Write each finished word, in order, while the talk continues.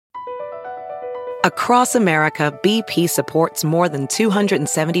Across America, BP supports more than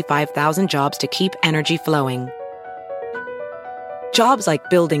 275,000 jobs to keep energy flowing. Jobs like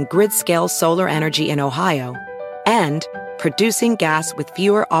building grid-scale solar energy in Ohio and producing gas with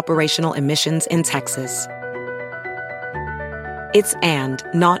fewer operational emissions in Texas. It's and,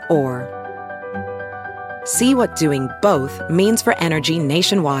 not or. See what doing both means for energy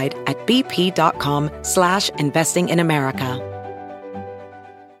nationwide at bp.com/investing in America.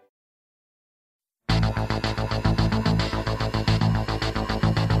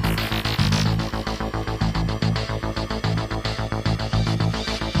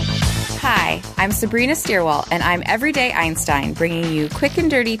 Hi, I'm Sabrina Steerwalt, and I'm Everyday Einstein, bringing you quick and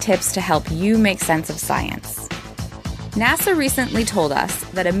dirty tips to help you make sense of science. NASA recently told us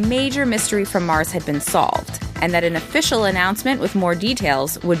that a major mystery from Mars had been solved, and that an official announcement with more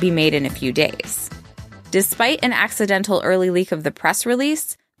details would be made in a few days. Despite an accidental early leak of the press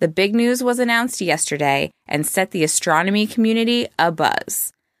release, the big news was announced yesterday and set the astronomy community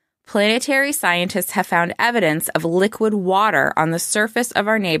abuzz. Planetary scientists have found evidence of liquid water on the surface of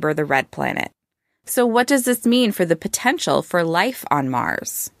our neighbor, the red planet. So what does this mean for the potential for life on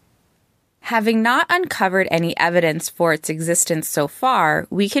Mars? Having not uncovered any evidence for its existence so far,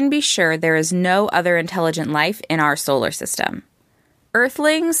 we can be sure there is no other intelligent life in our solar system.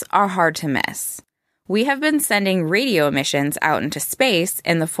 Earthlings are hard to miss. We have been sending radio emissions out into space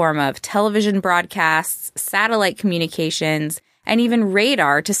in the form of television broadcasts, satellite communications, and even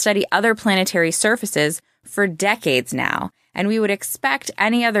radar to study other planetary surfaces for decades now, and we would expect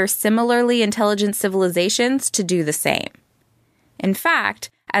any other similarly intelligent civilizations to do the same. In fact,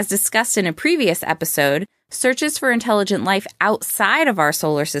 as discussed in a previous episode, searches for intelligent life outside of our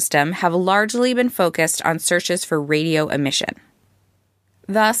solar system have largely been focused on searches for radio emission.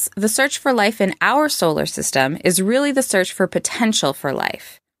 Thus, the search for life in our solar system is really the search for potential for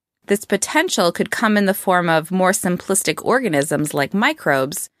life. This potential could come in the form of more simplistic organisms like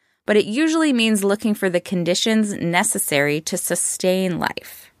microbes, but it usually means looking for the conditions necessary to sustain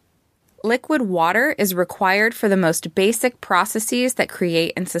life. Liquid water is required for the most basic processes that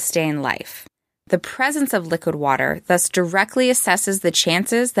create and sustain life. The presence of liquid water thus directly assesses the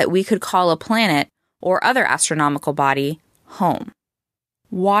chances that we could call a planet or other astronomical body home.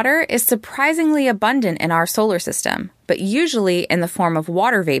 Water is surprisingly abundant in our solar system, but usually in the form of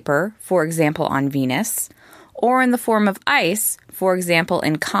water vapor, for example on Venus, or in the form of ice, for example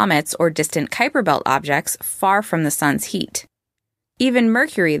in comets or distant Kuiper Belt objects far from the sun's heat. Even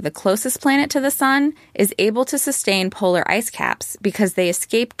Mercury, the closest planet to the sun, is able to sustain polar ice caps because they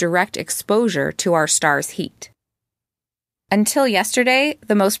escape direct exposure to our star's heat. Until yesterday,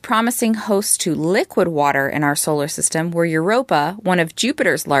 the most promising hosts to liquid water in our solar system were Europa, one of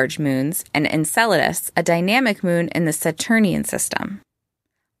Jupiter's large moons, and Enceladus, a dynamic moon in the Saturnian system.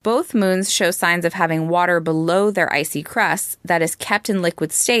 Both moons show signs of having water below their icy crusts that is kept in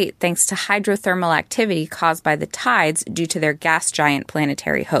liquid state thanks to hydrothermal activity caused by the tides due to their gas giant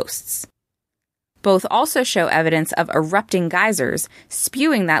planetary hosts. Both also show evidence of erupting geysers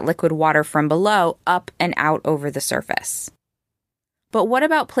spewing that liquid water from below up and out over the surface. But what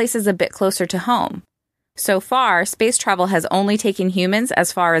about places a bit closer to home? So far, space travel has only taken humans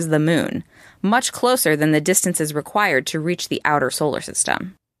as far as the moon, much closer than the distances required to reach the outer solar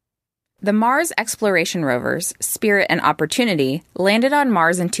system. The Mars exploration rovers, Spirit and Opportunity, landed on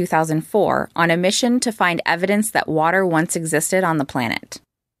Mars in 2004 on a mission to find evidence that water once existed on the planet.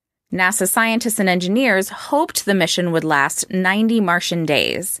 NASA scientists and engineers hoped the mission would last 90 Martian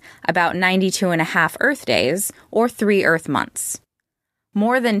days, about 92.5 Earth days, or 3 Earth months.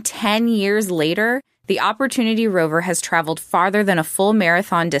 More than 10 years later, the Opportunity rover has traveled farther than a full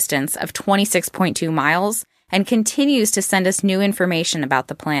marathon distance of 26.2 miles and continues to send us new information about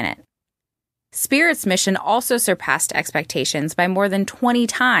the planet. Spirit's mission also surpassed expectations by more than 20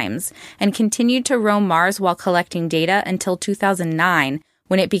 times and continued to roam Mars while collecting data until 2009,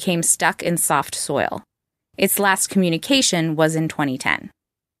 when it became stuck in soft soil. Its last communication was in 2010.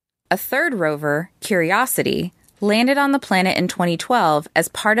 A third rover, Curiosity, landed on the planet in 2012 as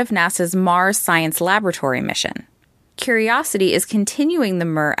part of NASA's Mars Science Laboratory mission. Curiosity is continuing the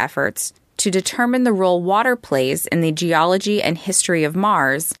MER efforts to determine the role water plays in the geology and history of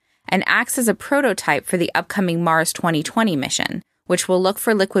Mars, and acts as a prototype for the upcoming Mars 2020 mission, which will look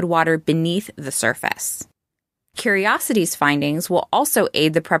for liquid water beneath the surface. Curiosity's findings will also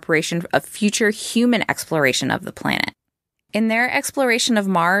aid the preparation of future human exploration of the planet. In their exploration of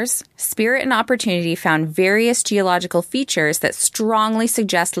Mars, Spirit and Opportunity found various geological features that strongly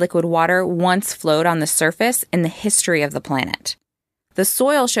suggest liquid water once flowed on the surface in the history of the planet. The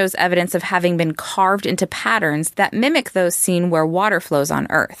soil shows evidence of having been carved into patterns that mimic those seen where water flows on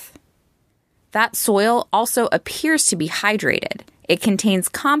Earth. That soil also appears to be hydrated. It contains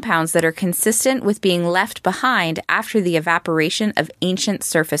compounds that are consistent with being left behind after the evaporation of ancient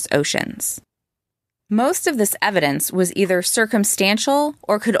surface oceans. Most of this evidence was either circumstantial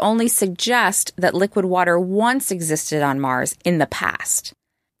or could only suggest that liquid water once existed on Mars in the past.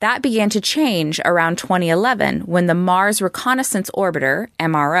 That began to change around 2011 when the Mars Reconnaissance Orbiter,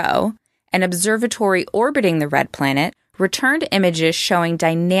 MRO, an observatory orbiting the red planet, returned images showing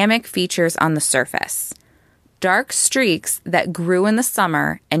dynamic features on the surface. Dark streaks that grew in the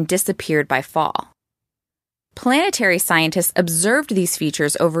summer and disappeared by fall. Planetary scientists observed these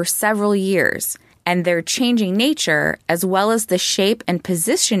features over several years, and their changing nature, as well as the shape and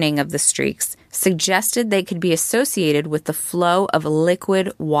positioning of the streaks, suggested they could be associated with the flow of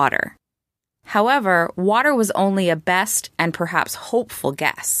liquid water. However, water was only a best and perhaps hopeful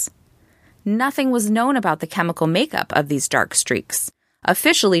guess. Nothing was known about the chemical makeup of these dark streaks,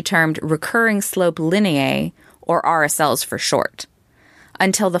 officially termed recurring slope lineae, or RSLs for short,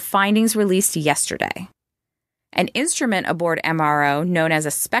 until the findings released yesterday. An instrument aboard MRO, known as a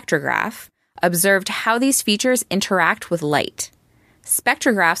spectrograph, observed how these features interact with light.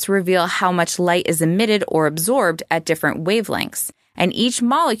 Spectrographs reveal how much light is emitted or absorbed at different wavelengths, and each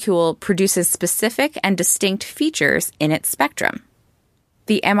molecule produces specific and distinct features in its spectrum.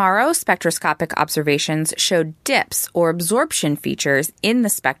 The MRO spectroscopic observations showed dips or absorption features in the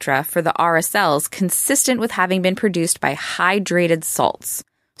spectra for the RSLs consistent with having been produced by hydrated salts,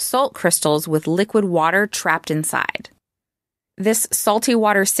 salt crystals with liquid water trapped inside. This salty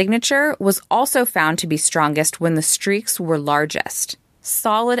water signature was also found to be strongest when the streaks were largest,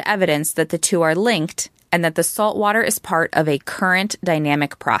 solid evidence that the two are linked and that the salt water is part of a current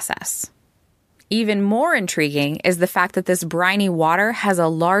dynamic process. Even more intriguing is the fact that this briny water has a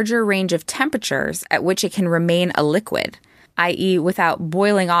larger range of temperatures at which it can remain a liquid, i.e., without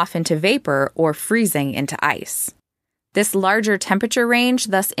boiling off into vapor or freezing into ice. This larger temperature range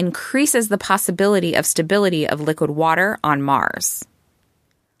thus increases the possibility of stability of liquid water on Mars.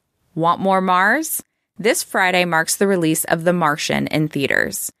 Want more Mars? This Friday marks the release of The Martian in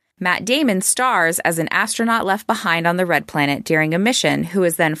theaters. Matt Damon stars as an astronaut left behind on the red planet during a mission who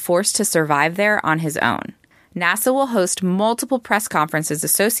is then forced to survive there on his own. NASA will host multiple press conferences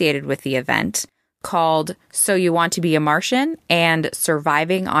associated with the event, called So You Want to Be a Martian and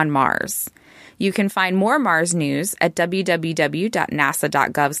Surviving on Mars. You can find more Mars news at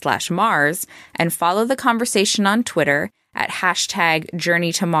www.nasa.gov/Mars and follow the conversation on Twitter at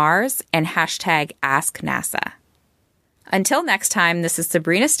 #JourneyToMars and #AskNASA. Until next time, this is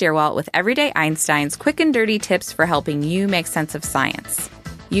Sabrina Stierwalt with Everyday Einstein's quick and dirty tips for helping you make sense of science.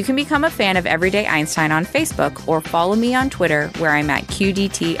 You can become a fan of Everyday Einstein on Facebook or follow me on Twitter where I'm at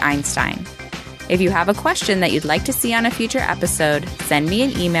QDT Einstein. If you have a question that you'd like to see on a future episode, send me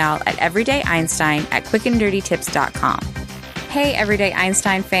an email at everydayeinstein@quickanddirtytips.com. Hey, Everyday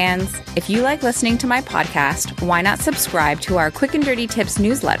Einstein fans! If you like listening to my podcast, why not subscribe to our Quick and Dirty Tips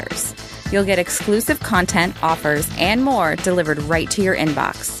newsletters? You'll get exclusive content, offers, and more delivered right to your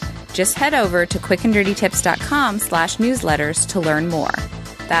inbox. Just head over to quickanddirtytips.com/newsletters to learn more.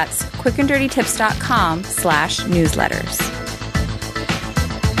 That's quickanddirtytips.com/newsletters.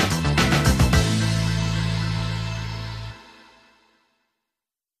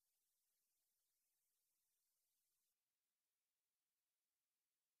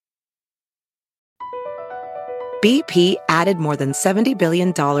 BP added more than $70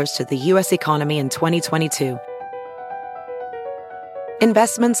 billion to the U.S. economy in 2022.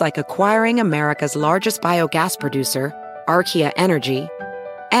 Investments like acquiring America's largest biogas producer, Archaea Energy,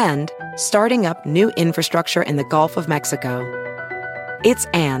 and starting up new infrastructure in the Gulf of Mexico. It's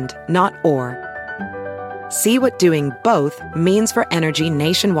and, not or. See what doing both means for energy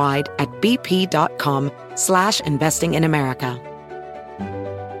nationwide at bp.com/investing in America.